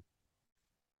anything.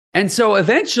 And so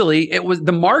eventually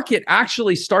the market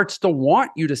actually starts to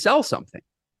want you to sell something.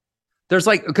 There's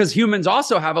because humans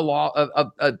also have a law of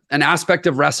an aspect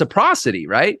of reciprocity,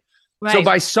 right? Right. So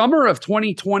by summer of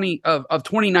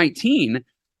 2019,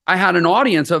 I had an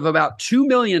audience of about 2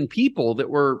 million people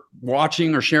that were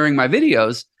watching or sharing my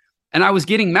videos. And I was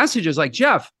getting messages like,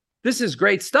 Jeff, this is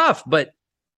great stuff, but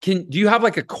do you have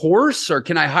a course, or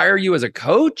can I hire you as a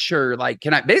coach, or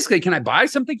can I buy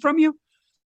something from you?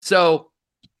 So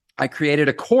I created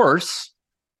a course,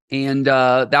 and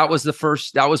that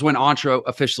was when Entre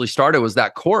officially started, was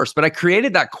that course. But I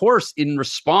created that course in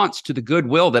response to the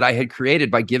goodwill that I had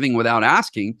created by giving without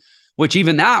asking, which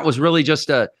even that was really just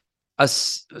a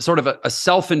sort of a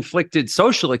self-inflicted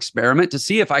social experiment to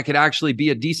see if I could actually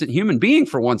be a decent human being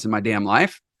for once in my damn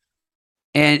life.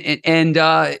 And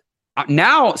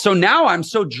now I'm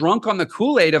so drunk on the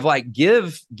Kool-Aid of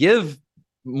give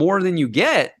more than you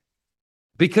get,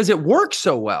 because it works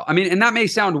so well. I mean, and that may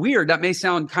sound weird. That may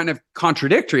sound kind of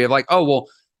contradictory of oh, well,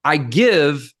 I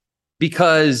give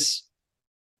because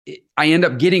I end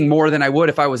up getting more than I would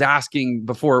if I was asking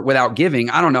before without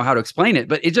giving. I don't know how to explain it,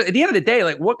 but at the end of the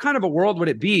day, what kind of a world would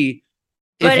it be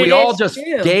if we all just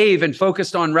gave and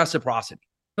focused on reciprocity?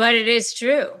 But it is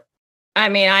true. I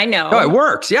mean, I know. No, it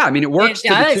works. Yeah. I mean, it works to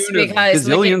the tune of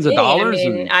gazillions of dollars. I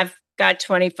mean, I've got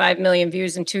 25 million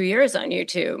views in 2 years on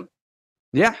YouTube.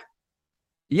 Yeah.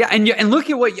 Yeah. And look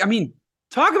at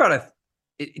talk about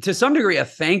to some degree, a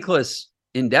thankless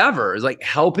endeavor is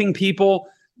helping people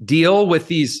deal with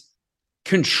these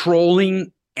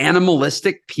controlling,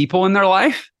 animalistic people in their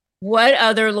life. What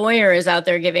other lawyer is out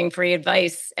there giving free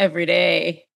advice every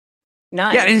day?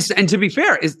 None. Yeah, and to be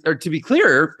fair, to be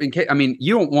clear,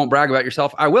 you won't brag about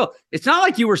yourself. I will. It's not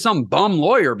like you were some bum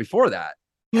lawyer before that,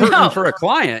 hurting for a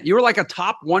client. You were a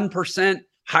top 1%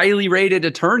 highly rated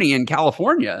attorney in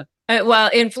California. Well,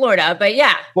 in Florida, but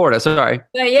yeah. Florida, sorry.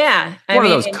 But yeah. One of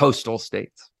those coastal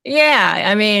states. Yeah.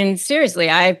 I mean, seriously,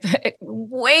 I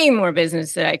way more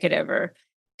business than I could ever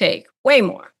take. Way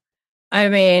more. I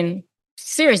mean,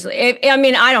 seriously.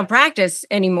 I don't practice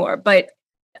anymore, but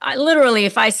literally,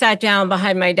 if I sat down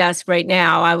behind my desk right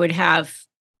now, I would have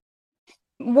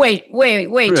way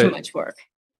too much work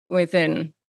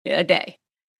within a day.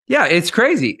 Yeah, it's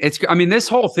crazy. This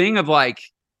whole thing of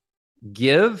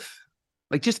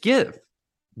just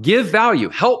give value,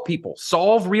 help people,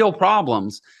 solve real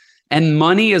problems. And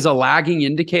money is a lagging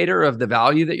indicator of the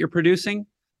value that you're producing.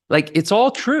 It's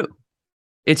all true.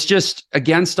 It's just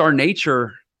against our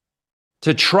nature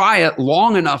to try it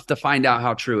long enough to find out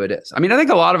how true it is. I think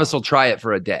a lot of us will try it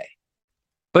for a day,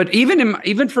 but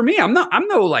even for me, I'm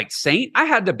no saint. I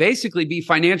had to basically be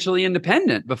financially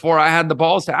independent before I had the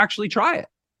balls to actually try it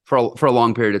for a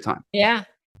long period of time. Yeah.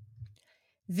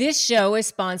 This show is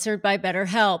sponsored by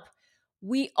BetterHelp.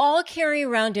 We all carry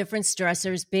around different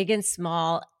stressors, big and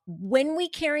small. When we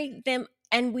carry them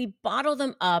and we bottle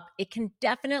them up, it can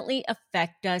definitely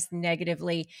affect us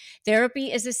negatively.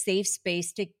 Therapy is a safe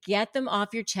space to get them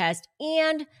off your chest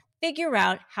and figure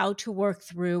out how to work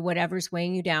through whatever's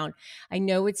weighing you down. I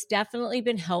know it's definitely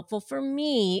been helpful for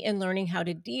me in learning how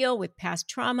to deal with past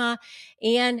trauma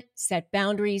and set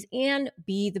boundaries and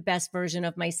be the best version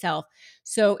of myself.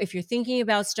 So if you're thinking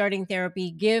about starting therapy,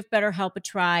 give BetterHelp a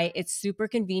try. It's super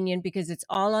convenient because it's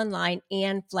all online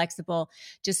and flexible.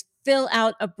 Just fill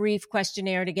out a brief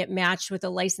questionnaire to get matched with a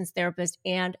licensed therapist,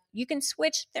 and you can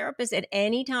switch therapists at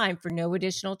any time for no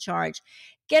additional charge.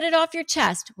 Get it off your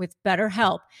chest with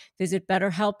BetterHelp. Visit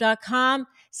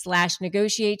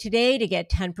BetterHelp.com/negotiate today to get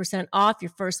 10% off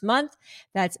your first month.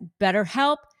 That's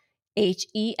BetterHelp,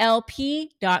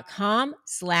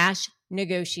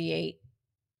 HELP.com/negotiate.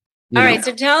 All right.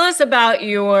 So tell us about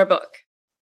your book.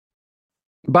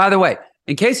 By the way,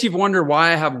 in case you've wondered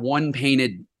why I have one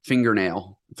painted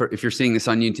fingernail, if you're seeing this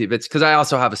on YouTube, it's because I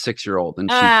also have a 6-year-old,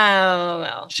 and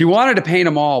she wanted to paint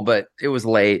them all, but it was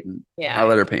late, and I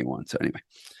let her paint one. So anyway,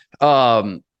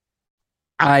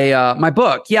 my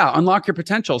book, Unlock Your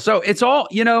Potential. So it's all,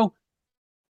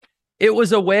 it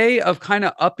was a way of kind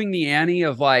of upping the ante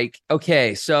of like,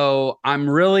 okay, so I'm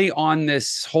really on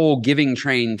this whole giving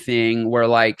train thing where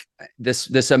like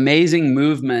this amazing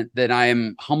movement that I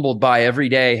am humbled by every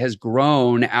day has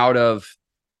grown out of,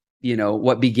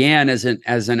 what began as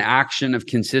an action of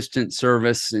consistent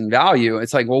service and value.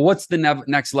 It's like, well, what's the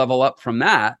next level up from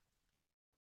that?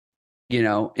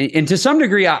 And to some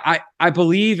degree, I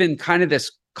believe in kind of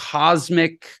this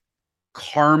cosmic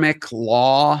karmic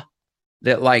law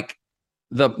that like,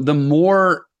 the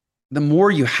more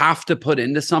you have to put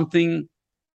into something,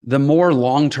 the more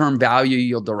long-term value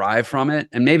you'll derive from it.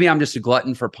 And maybe I'm just a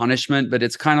glutton for punishment, but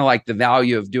it's kind of like the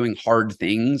value of doing hard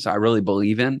things I really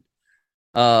believe in.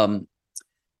 What's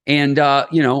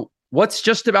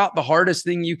just about the hardest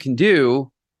thing you can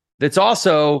do that's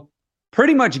also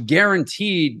pretty much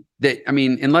guaranteed that,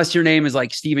 unless your name is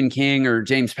like Stephen King or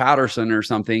James Patterson or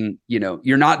something,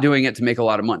 you're not doing it to make a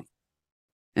lot of money.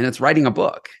 And it's writing a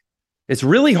book. It's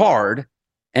really hard,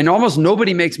 and almost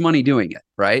nobody makes money doing it,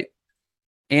 right?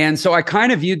 And so I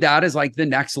kind of viewed that as like the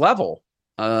next level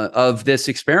of this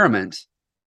experiment.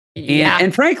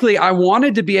 And frankly, I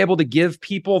wanted to be able to give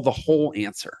people the whole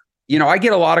answer. I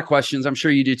get a lot of questions. I'm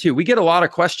sure you do too. We get a lot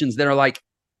of questions that are like,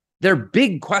 they're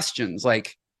big questions.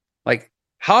 Like,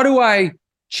 how do I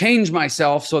change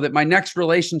myself so that my next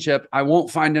relationship, I won't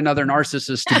find another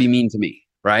narcissist to be mean to me,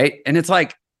 right? And it's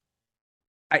like,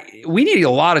 we need a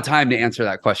lot of time to answer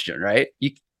that question, right?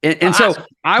 So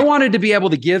I wanted to be able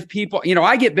to give people,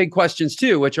 I get big questions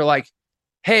too, which are like,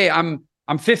 hey, I'm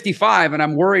 55 and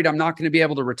I'm worried I'm not going to be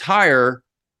able to retire.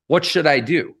 What should I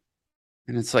do?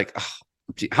 And it's like,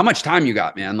 how much time you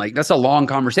got, man? Like, that's a long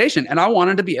conversation. And I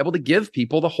wanted to be able to give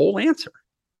people the whole answer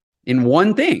in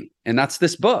one thing. And that's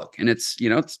this book. And it's,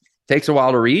 it takes a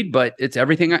while to read, but it's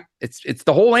everything. It's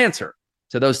the whole answer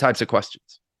to those types of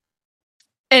questions.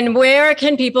 And where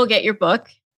can people get your book?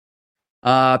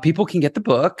 People can get the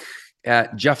book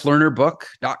at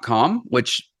jefflernerbook.com,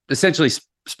 which essentially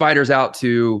spiders out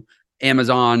to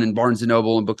Amazon and Barnes &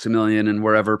 Noble and Books A Million and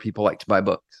wherever people like to buy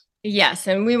books. Yes,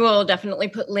 and we will definitely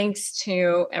put links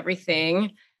to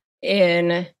everything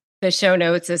in the show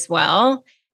notes as well.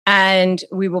 And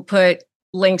we will put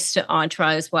links to Entre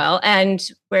as well. And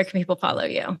where can people follow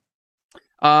you?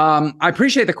 I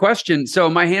appreciate the question. So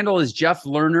my handle is Jeff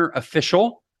Lerner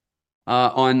Official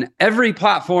on every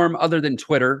platform other than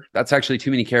Twitter. That's actually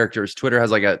too many characters. Twitter has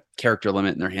like a character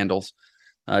limit in their handles.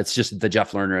 It's just the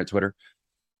Jeff Lerner at Twitter.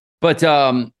 But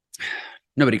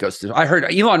nobody goes to. I heard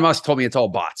Elon Musk told me it's all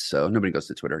bots, so nobody goes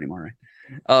to Twitter anymore,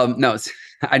 right? No,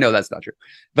 I know that's not true.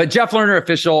 But Jeff Lerner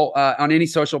Official on any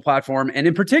social platform, and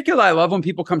in particular, I love when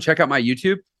people come check out my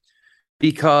YouTube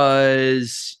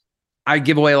because I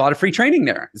give away a lot of free training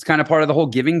there. It's kind of part of the whole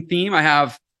giving theme. I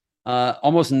have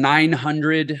almost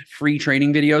 900 free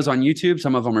training videos on YouTube.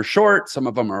 Some of them are short, some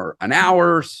of them are an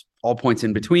hour, all points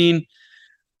in between.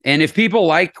 And if people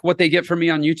like what they get from me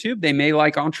on YouTube, they may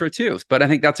like Entre too. But I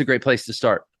think that's a great place to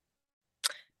start.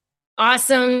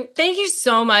 Awesome. Thank you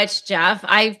so much, Jeff.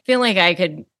 I feel like I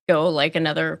could go like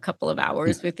another couple of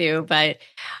hours with you, but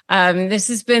this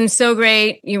has been so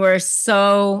great. You were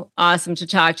so awesome to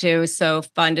talk to, so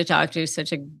fun to talk to,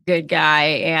 such a good guy.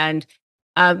 And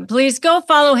please go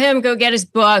follow him, go get his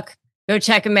book, go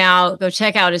check him out, go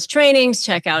check out his trainings,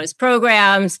 check out his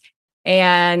programs,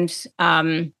 and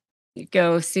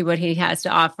go see what he has to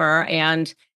offer.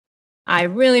 And I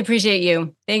really appreciate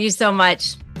you. Thank you so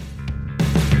much.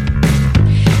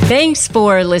 Thanks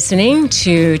for listening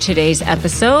to today's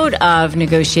episode of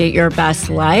Negotiate Your Best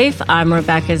Life. I'm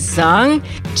Rebecca Zung.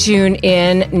 Tune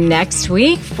in next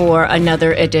week for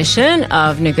another edition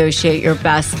of Negotiate Your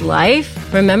Best Life.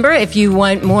 Remember, if you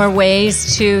want more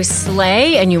ways to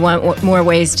slay and you want more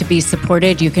ways to be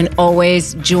supported, you can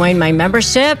always join my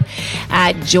membership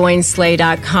at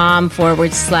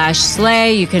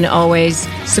joinslay.com/slay. You can always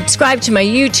subscribe to my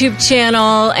YouTube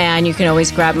channel, and you can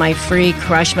always grab my free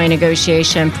Crush My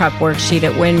Negotiation prep worksheet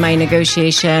at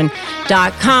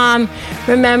winmynegotiation.com.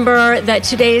 Remember that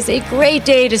today is a great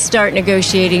day to start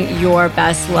negotiating your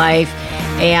best life.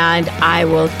 And I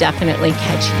will definitely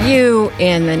catch you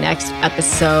in the next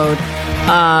episode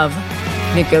of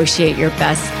Negotiate Your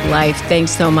Best Life.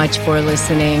 Thanks so much for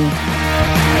listening.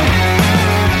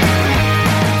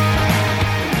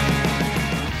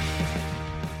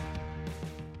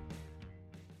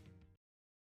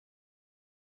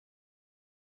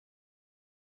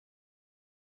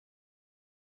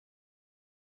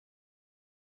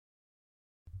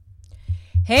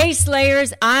 Hey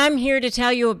Slayers, I'm here to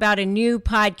tell you about a new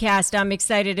podcast I'm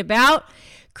excited about,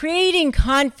 Creating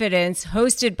Confidence,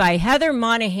 hosted by Heather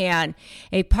Monahan,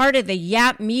 a part of the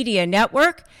Yap Media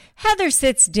Network. Heather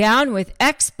sits down with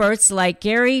experts like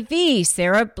Gary Vee,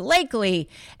 Sarah Blakely,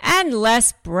 and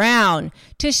Les Brown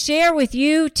to share with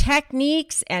you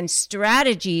techniques and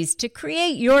strategies to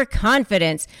create your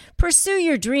confidence, pursue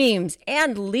your dreams,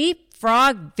 and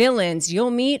leapfrog villains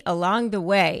you'll meet along the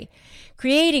way.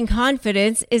 Creating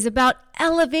Confidence is about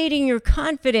elevating your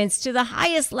confidence to the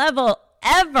highest level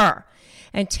ever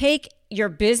and take your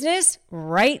business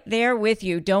right there with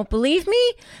you. Don't believe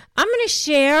me? I'm going to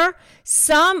share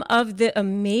some of the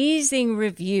amazing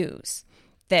reviews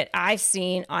that I've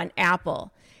seen on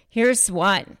Apple. Here's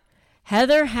one.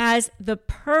 Heather has the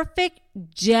perfect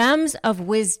gems of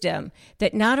wisdom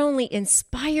that not only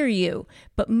inspire you,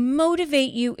 but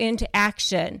motivate you into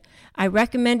action. I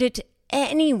recommend it to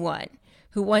anyone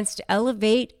who wants to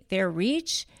elevate their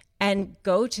reach and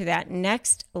go to that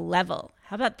next level.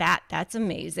 How about that? That's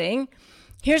amazing.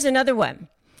 Here's another one.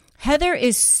 Heather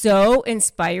is so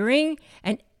inspiring,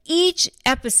 and each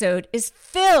episode is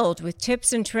filled with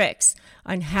tips and tricks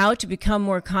on how to become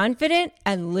more confident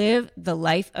and live the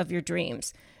life of your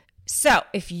dreams. So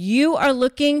if you are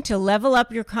looking to level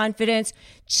up your confidence,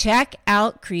 check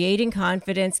out Creating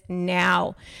Confidence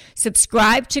now.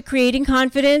 Subscribe to Creating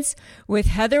Confidence with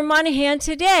Heather Monahan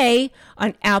today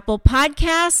on Apple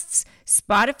Podcasts,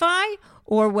 Spotify,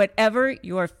 or whatever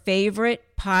your favorite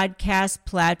podcast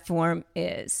platform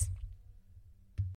is.